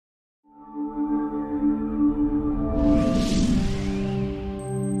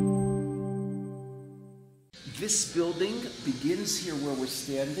This building begins here where we're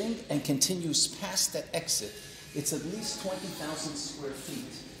standing and continues past that exit. It's at least 20,000 square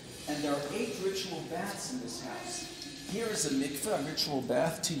feet. And there are 8 ritual baths in this house. Here is a mikveh, a ritual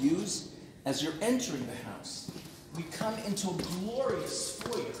bath to use as you're entering the house. We come into a glorious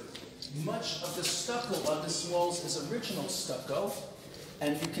foyer. Much of the stucco on this walls is original stucco.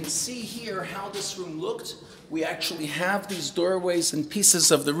 And you can see here how this room looked. We actually have these doorways and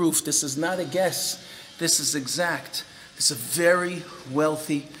pieces of the roof. This is not a guess. This is exact. This is a very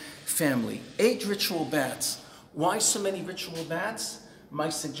wealthy family. 8 ritual baths. Why so many ritual baths? My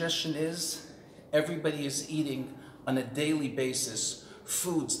suggestion is everybody is eating on a daily basis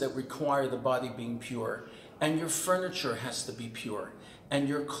foods that require the body being pure. And your furniture has to be pure. And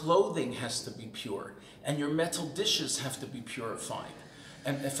your clothing has to be pure. And your metal dishes have to be purified.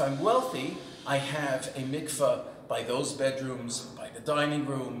 And if I'm wealthy, I have a mikveh by those bedrooms, by the dining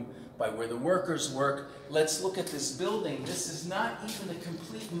room, by where the workers work. Let's look at this building. This is not even a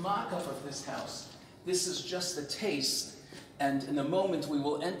complete mock-up of this house. This is just a taste. And in a moment, we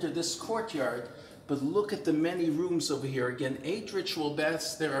will enter this courtyard. But look at the many rooms over here. Again, 8 ritual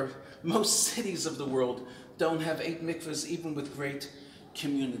baths. There are, most cities of the world don't have 8 mikvahs, even with great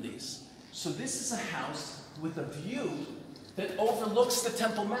communities. So this is a house with a view that overlooks the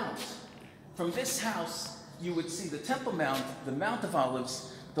Temple Mount. From this house, you would see the Temple Mount, the Mount of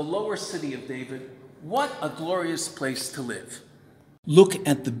Olives, the lower city of David. What a glorious place to live. Look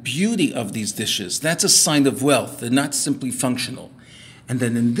at the beauty of these dishes. That's a sign of wealth. They're not simply functional. And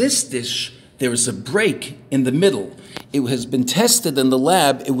then in this dish, there is a break in the middle. It has been tested in the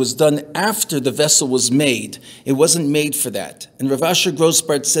lab. It was done after the vessel was made. It wasn't made for that. And Rav Asher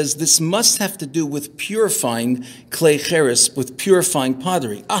Grossbart says this must have to do with purifying clay cheres, with purifying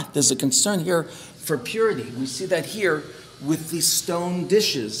pottery. There's a concern here for purity. We see that here with these stone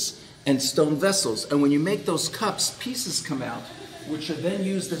dishes and stone vessels. And when you make those cups, pieces come out, which are then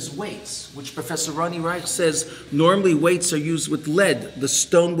used as weights, which Professor Ronnie Reich says normally weights are used with lead. The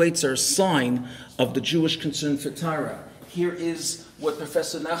stone weights are a sign of the Jewish concern for Torah. Here is what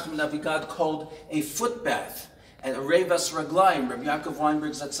Professor Nachman Avigad called a foot bath, and a revas raglaim. Rabbi Yaakov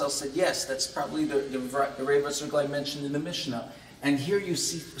Weinberg Zatzal said, yes, that's probably the revas raglaim mentioned in the Mishnah. And here you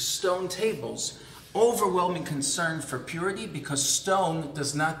see stone tables. Overwhelming concern for purity because stone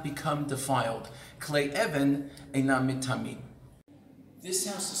does not become defiled. Klei even einam mitamim. This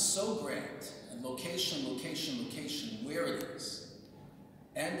house is so grand, and location, where it is,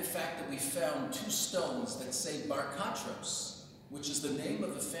 and the fact that we found 2 stones that say Bar Katros, which is the name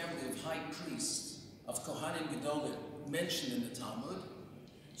of a family of high priests, of Kohanim Gedolim, mentioned in the Talmud,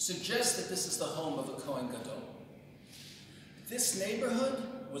 suggests that this is the home of a Kohen Gadol. This neighborhood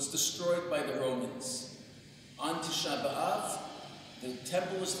was destroyed by the Romans. On Tisha B'Av, the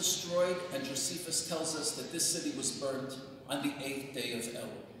temple was destroyed, and Josephus tells us that this city was burned on the 8th day of Elul.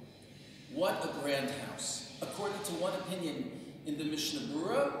 What a grand house. According to one opinion in the Mishnah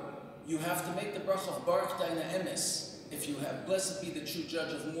Berurah, you have to make the bracha of Baruch Daina Emes if you have, blessed be the true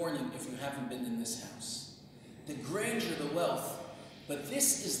judge of mourning, if you haven't been in this house. The grandeur, the wealth, but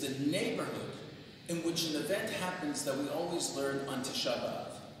this is the neighborhood in which an event happens that we always learn on Tisha B'Av.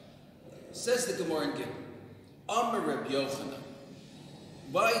 Says the Gemara in Gimel, Amar Reb Yochanan,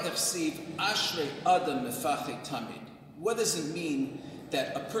 Vayidachsiv Ashrei Adam Mefachek Tamid. What does it mean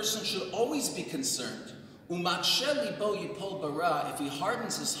that a person should always be concerned? If he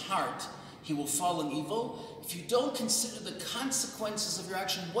hardens his heart, he will fall in evil. If you don't consider the consequences of your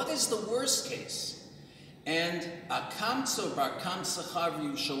action, what is the worst case? And Akamtso Bar Kamtsa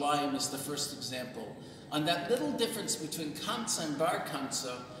Chavri Yerushalayim is the first example. On that little difference between Kamtsa and Bar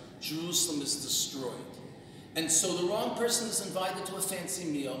Kamtsa, Jerusalem is destroyed. And so the wrong person is invited to a fancy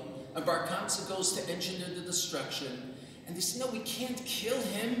meal, and Bar Kamtsa goes to engineer the destruction. And they say, no, we can't kill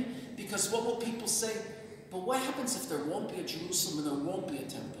him because what will people say? But what happens if there won't be a Jerusalem and there won't be a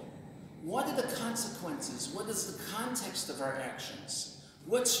temple? What are the consequences? What is the context of our actions?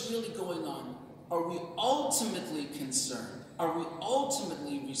 What's really going on? Are we ultimately concerned? Are we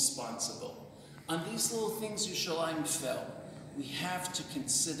ultimately responsible? On these little things Yerushalayim fell. We have to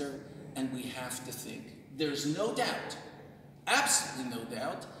consider and we have to think. There's no doubt, absolutely no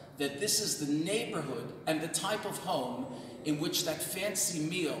doubt, that this is the neighborhood and the type of home in which that fancy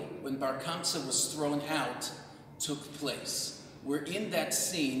meal, when Bar Kamsa was thrown out, took place. We're in that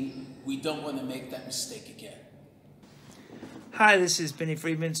scene. We don't want to make that mistake again. Hi, this is Binny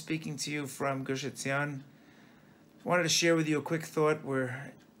Freedman speaking to you from Gush Etzion. I wanted to share with you a quick thought. We're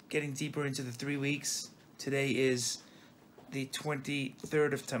getting deeper into the 3 weeks. Today is the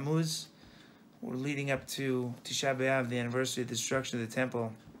 23rd of Tammuz. We're leading up to Tisha B'Av, the anniversary of the destruction of the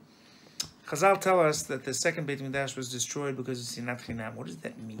temple. Chazal tell us that the second Beit Mikdash was destroyed because of Sinat Chinam. What does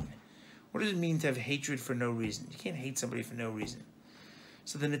that mean? What does it mean to have hatred for no reason? You can't hate somebody for no reason.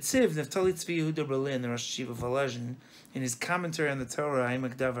 So the Netziv, Naftali Tzvi Yehuda Berlin, the Rosh Yeshiva Volozhin, in his commentary on the Torah,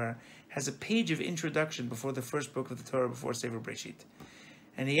 Ha'emek Davar, has a page of introduction before the first book of the Torah, before Sefer Breshit.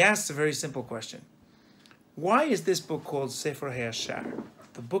 And he asks a very simple question. Why is this book called Sefer HaYashar,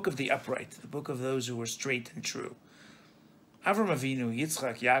 the book of the upright, the book of those who were straight and true? Avram Avinu,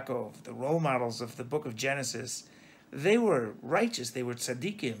 Yitzchak, Yaakov, the role models of the book of Genesis, they were righteous, they were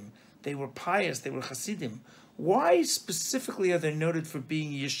tzaddikim, they were pious, they were chassidim. Why specifically are they noted for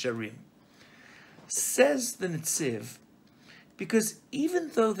being yesharim? Says the Netziv, because even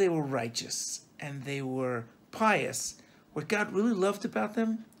though they were righteous and they were pious, what God really loved about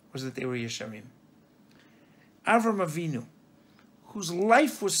them was that they were yesharim. Avram Avinu, whose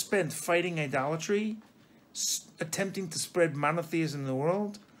life was spent fighting idolatry, attempting to spread monotheism in the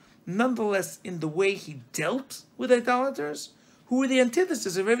world, nonetheless, in the way he dealt with idolaters, who were the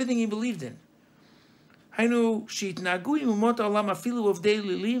antithesis of everything he believed in. The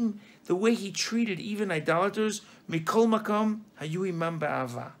way he treated even idolaters,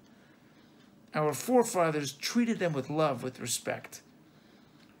 our forefathers treated them with love, with respect.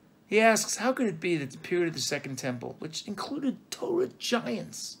 He asks, how could it be that the period of the Second Temple, which included Torah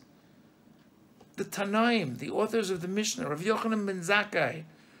giants, the Tanaim, the authors of the Mishnah, Rav Yochanan ben Zakkai,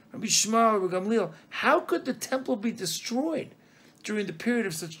 Rabbi Shmuel, Rabbi Gamliel, how could the temple be destroyed during the period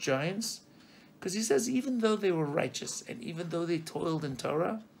of such giants? Because he says, even though they were righteous and even though they toiled in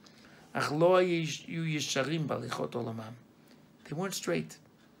Torah, they weren't straight.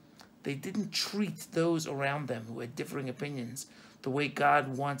 They didn't treat those around them who had differing opinions the way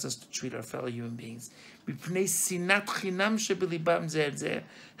God wants us to treat our fellow human beings. He defined sinat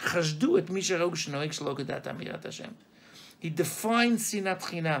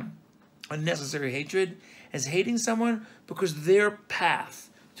chinam, unnecessary hatred, as hating someone because their path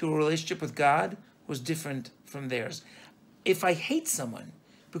to a relationship with God was different from theirs. If I hate someone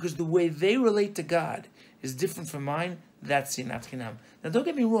because the way they relate to God is different from mine, that's sinat chinam. Now don't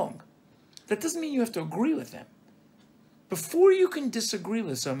get me wrong. That doesn't mean you have to agree with them. Before you can disagree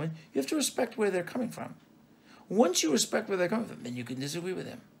with someone, you have to respect where they're coming from. Once you respect where they're coming from, then you can disagree with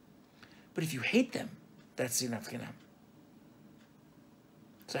them. But if you hate them, that's sinat chinam.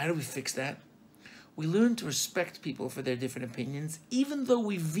 So how do we fix that? We learn to respect people for their different opinions, even though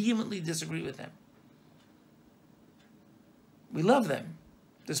we vehemently disagree with them. We love them,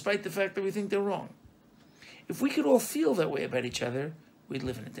 despite the fact that we think they're wrong. If we could all feel that way about each other, we'd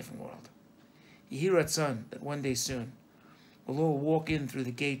live in a different world. Yehi Ratzon, that one day soon, we'll all walk in through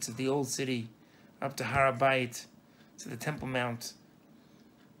the gates of the old city, up to Har HaBayit, to the Temple Mount,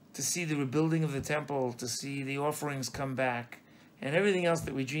 to see the rebuilding of the temple, to see the offerings come back, and everything else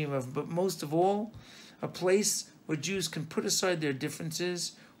that we dream of. But most of all, a place where Jews can put aside their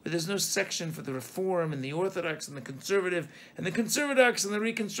differences, where there's no section for the Reform and the Orthodox and the Conservative and the Conservadox and the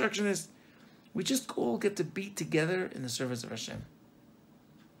Reconstructionist. We just all get to be together in the service of Hashem.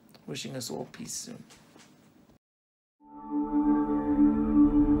 Wishing us all peace soon.